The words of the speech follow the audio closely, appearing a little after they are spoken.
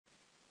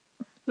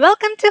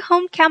Welcome to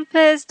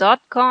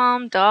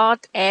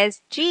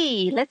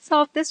homecampus.com.sg. Let's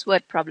solve this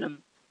word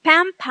problem.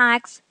 Pam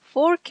packs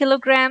 4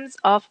 kilograms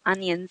of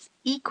onions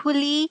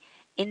equally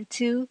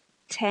into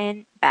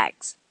 10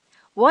 bags.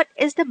 What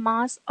is the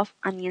mass of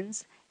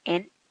onions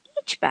in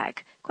each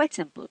bag? Quite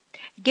simple.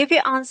 Give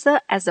your answer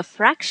as a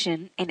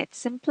fraction in its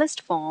simplest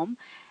form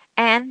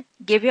and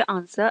give your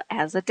answer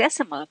as a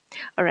decimal.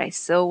 Alright,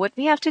 so what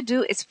we have to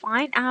do is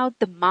find out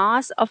the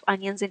mass of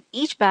onions in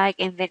each bag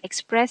and then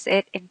express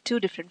it in two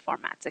different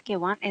formats. Okay,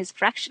 one is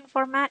fraction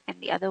format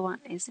and the other one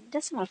is in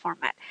decimal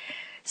format.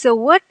 So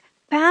what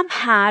Pam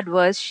had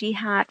was she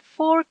had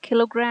 4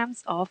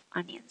 kilograms of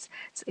onions.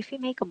 So if we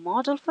make a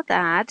model for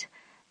that,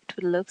 it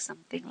would look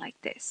something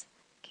like this.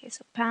 Okay,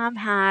 so Pam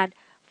had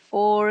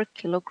 4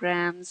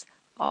 kilograms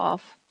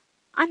of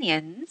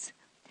onions.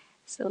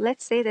 So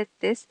let's say that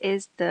this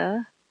is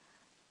the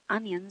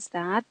onions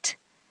that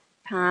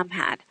Pam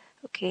had.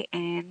 Okay,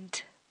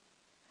 and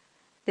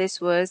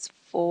this was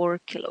 4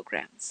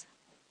 kilograms.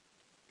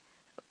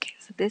 Okay,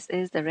 so this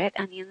is the red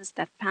onions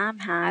that Pam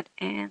had,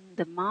 and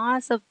the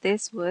mass of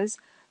this was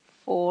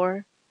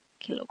 4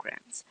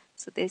 kilograms.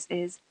 So this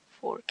is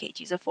 4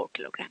 kgs or 4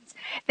 kilograms.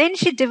 Then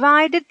she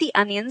divided the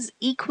onions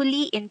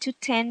equally into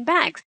 10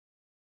 bags.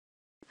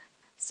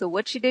 So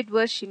what she did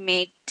was she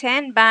made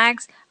 10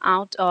 bags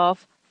out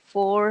of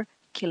 4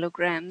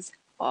 kilograms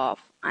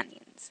of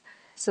onions.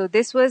 So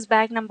this was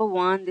bag number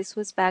 1, this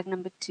was bag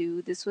number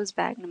 2, this was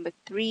bag number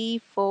 3,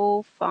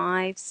 4,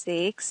 5,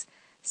 6,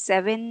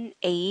 7,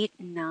 8,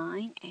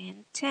 9,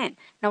 and 10.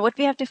 Now what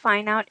we have to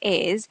find out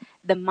is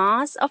the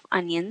mass of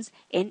onions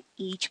in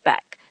each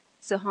bag.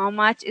 So how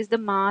much is the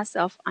mass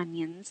of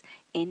onions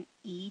in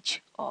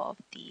each of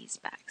these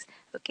bags?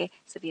 Okay,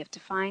 so we have to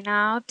find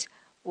out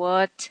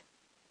what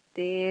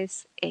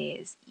this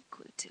is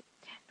equal to.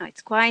 Now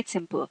it's quite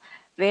simple,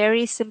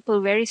 very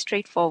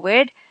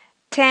straightforward.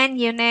 10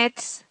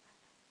 units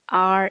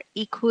are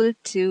equal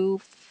to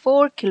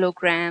 4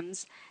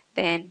 kilograms,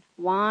 then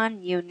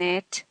 1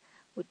 unit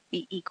would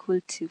be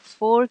equal to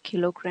 4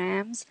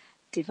 kilograms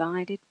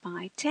divided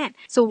by 10.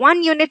 So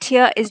 1 unit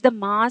here is the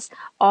mass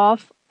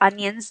of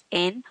onions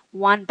in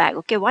 1 bag.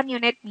 Okay, 1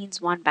 unit means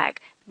 1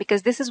 bag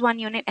because this is 1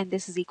 unit and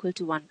this is equal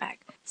to 1 bag.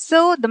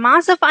 So the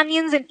mass of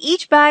onions in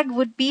each bag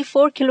would be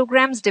 4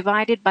 kilograms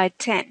divided by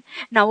 10.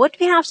 Now what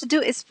we have to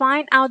do is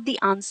find out the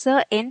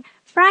answer in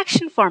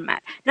fraction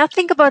format. Now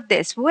think about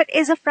this. What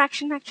is a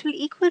fraction actually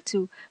equal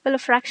to? Well, a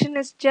fraction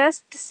is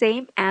just the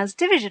same as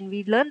division.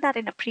 We learned that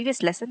in a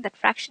previous lesson that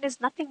fraction is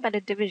nothing but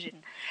a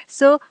division.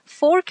 So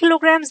 4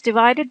 kilograms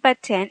divided by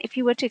 10, if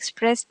you were to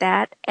express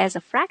that as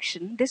a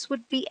fraction, this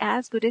would be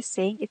as good as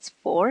saying it's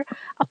 4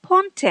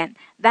 upon 10.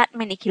 That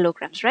many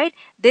kilograms, right?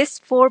 This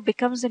 4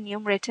 becomes the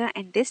numerator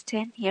and this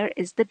 10 here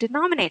is the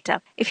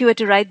denominator if you were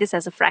to write this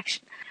as a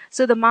fraction.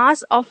 So the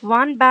mass of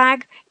one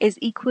bag is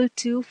equal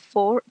to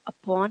 4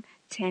 upon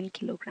 10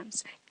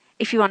 kilograms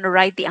if you want to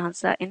write the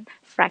answer in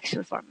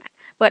fractional format.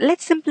 But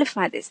let's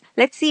simplify this.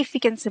 Let's see if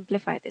we can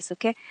simplify this,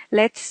 okay?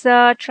 Let's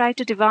try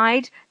to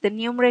divide the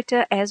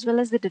numerator as well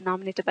as the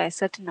denominator by a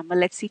certain number.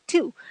 Let's see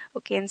 2,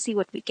 okay, and see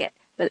what we get.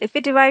 Well, if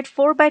we divide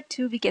 4 by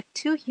 2, we get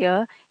 2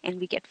 here and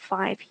we get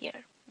 5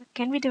 here.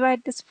 Can we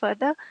divide this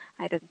further?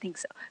 I don't think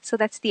so. So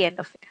that's the end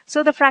of it.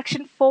 So the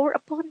fraction 4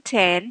 upon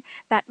 10,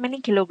 that many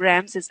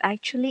kilograms, is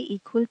actually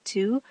equal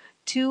to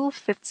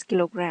 2/5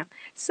 kilogram.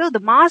 So the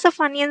mass of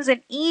onions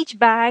in each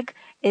bag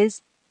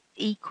is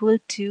equal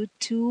to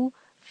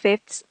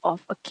 2/5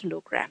 of a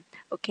kilogram,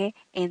 okay,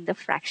 in the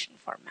fraction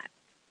format.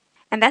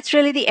 And that's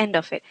really the end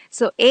of it.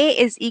 So A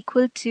is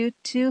equal to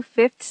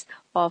 2/5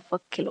 of a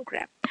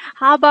kilogram.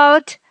 How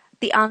about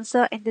the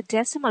answer in the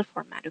decimal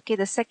format? Okay,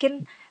 the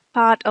second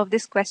part of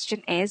this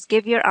question is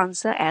give your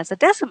answer as a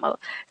decimal.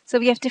 So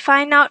we have to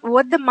find out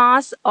what the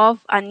mass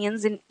of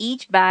onions in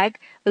each bag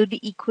will be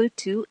equal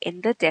to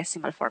in the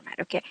decimal format.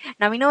 Okay,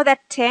 now we know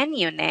that 10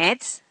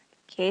 units,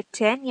 okay,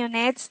 10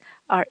 units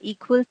are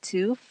equal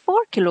to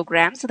 4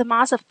 kilograms. So the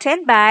mass of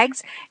 10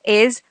 bags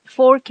is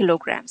 4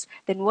 kilograms.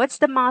 Then what's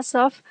the mass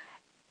of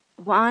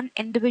one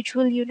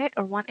individual unit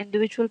or one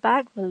individual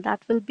bag? Well,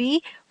 that will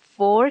be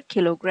 4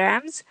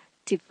 kilograms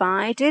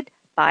divided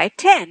by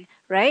 10,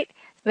 right?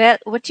 Well,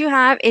 what you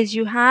have is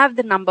you have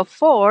the number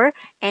 4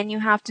 and you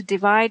have to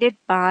divide it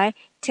by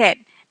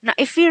 10. Now,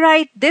 if we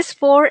write this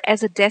 4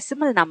 as a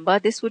decimal number,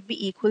 this would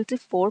be equal to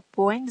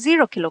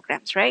 4.0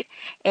 kilograms, right?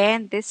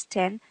 And this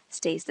 10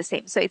 stays the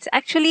same. So it's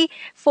actually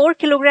 4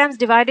 kilograms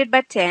divided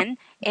by 10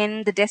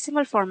 in the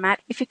decimal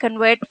format. If you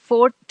convert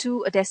 4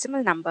 to a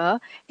decimal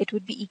number, it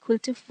would be equal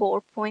to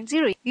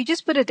 4.0. You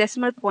just put a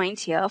decimal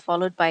point here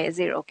followed by a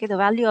 0. Okay, the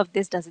value of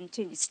this doesn't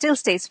change. It still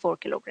stays 4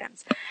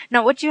 kilograms.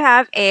 Now what you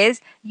have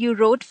is you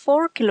wrote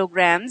 4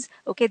 kilograms,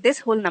 okay,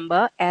 this whole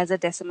number as a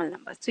decimal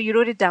number. So you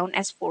wrote it down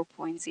as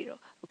 4.0,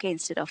 okay,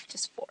 instead of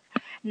just 4.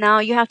 Now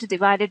you have to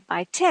divide it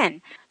by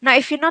 10. Now,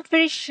 if you're not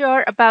very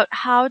sure about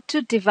how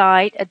to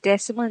divide a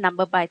decimal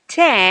number by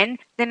 10,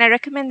 then I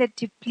recommend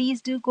that you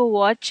please do go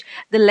watch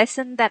the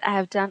lesson that I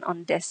have done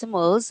on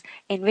decimals,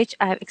 in which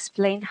I have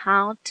explained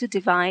how to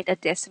divide a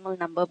decimal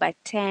number by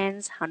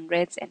tens,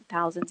 hundreds, and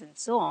thousands, and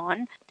so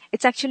on.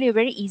 It's actually a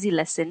very easy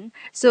lesson.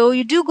 So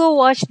you do go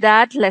watch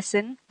that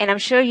lesson, and I'm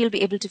sure you'll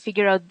be able to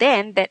figure out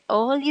then that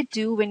all you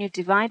do when you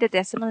divide a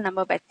decimal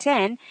number by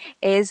 10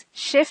 is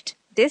shift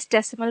this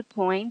decimal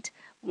point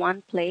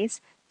one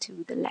place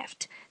to the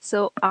left.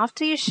 So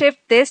after you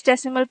shift this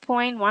decimal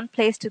point one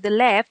place to the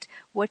left,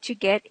 what you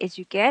get is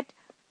you get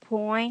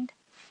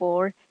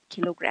 0.4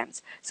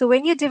 kilograms. So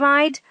when you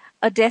divide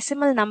a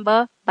decimal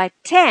number by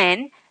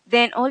 10,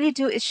 then all you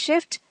do is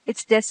shift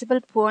its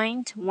decimal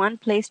point one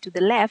place to the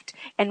left,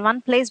 and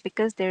one place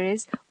because there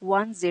is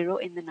 10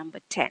 in the number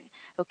 10.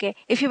 Okay,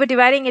 if you were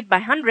dividing it by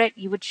 100,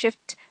 you would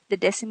shift the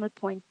decimal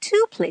point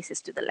two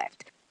places to the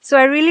left. So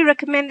I really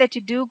recommend that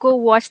you do go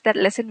watch that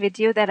lesson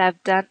video that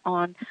I've done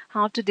on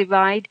how to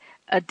divide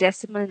a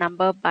decimal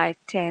number by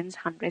tens,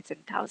 hundreds,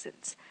 and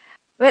thousands.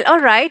 Well, all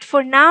right.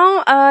 For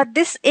now,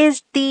 this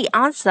is the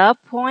answer, zero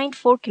point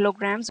 0.4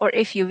 kilograms. Or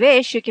if you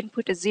wish, you can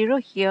put a zero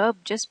here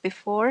just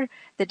before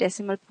the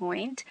decimal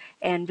point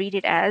and read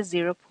it as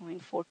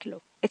 0.4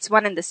 kilo. It's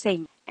one and the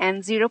same.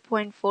 And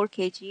 0.4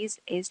 kgs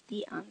is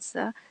the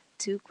answer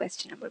to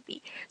question number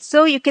B.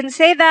 So you can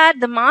say that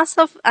the mass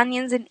of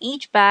onions in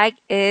each bag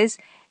is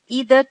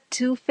either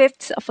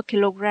 2/5 of a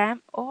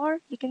kilogram,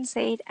 or you can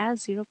say it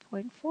as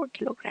 0.4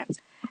 kilograms.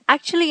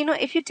 Actually,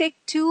 if you take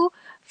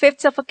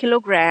 2/5 of a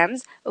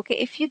kilograms, okay,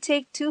 if you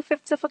take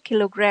 2/5 of a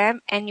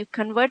kilogram and you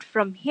convert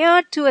from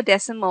here to a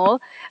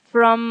decimal,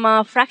 from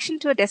a fraction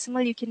to a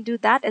decimal, you can do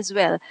that as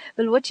well.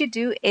 Well, what you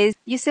do is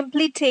you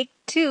simply take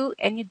 2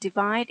 and you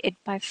divide it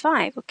by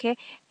 5, okay,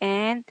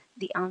 and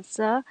the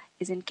answer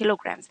is in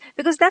kilograms,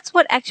 because that's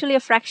what actually a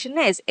fraction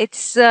is.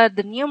 It's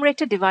the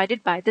numerator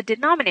divided by the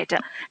denominator.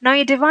 Now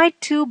you divide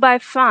 2 by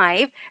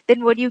 5,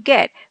 then what do you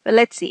get? Well,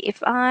 let's see.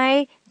 If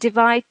I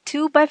divide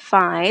 2 by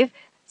 5,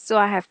 so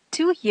I have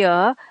 2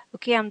 here.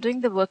 Okay, I'm doing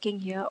the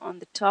working here on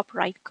the top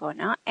right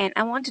corner, and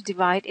I want to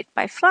divide it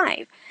by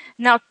 5.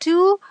 Now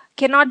 2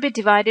 cannot be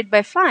divided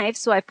by 5,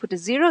 so I put a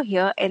 0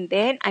 here, and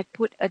then I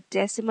put a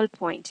decimal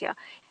point here.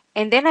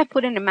 And then I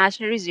put an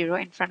imaginary 0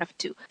 in front of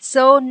 2.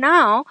 So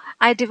now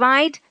I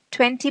divide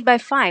 20 by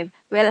 5.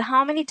 Well,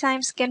 how many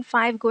times can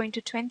 5 go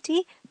into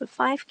 20? Well,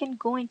 5 can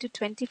go into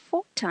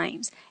 24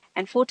 times.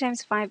 And 4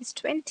 times 5 is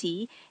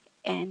 20.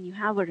 And you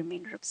have a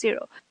remainder of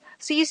 0.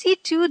 So you see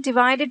 2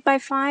 divided by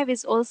 5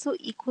 is also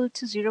equal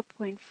to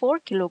 0.4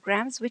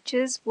 kilograms, which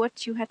is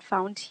what you had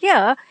found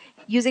here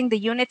using the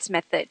units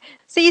method.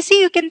 So you see,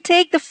 you can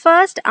take the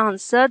first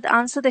answer, the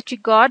answer that you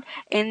got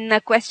in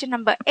question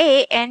number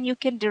A, and you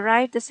can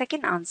derive the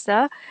second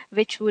answer,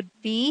 which would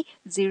be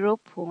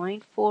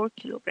 0.4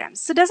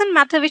 kilograms. So it doesn't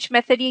matter which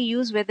method you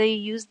use, whether you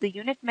use the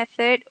unit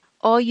method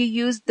or you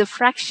use the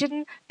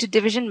fraction to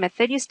division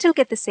method, you still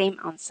get the same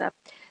answer.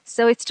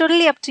 So it's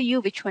totally up to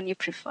you which one you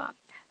prefer.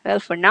 Well,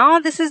 for now,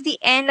 this is the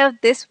end of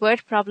this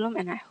word problem,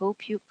 and I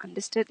hope you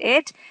understood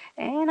it.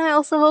 And I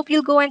also hope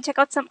you'll go and check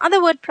out some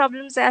other word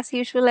problems as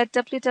usual at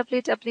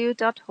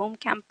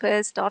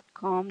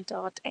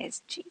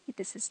www.homecampus.com.sg.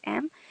 This is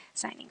M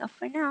signing off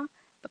for now.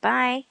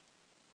 Bye-bye.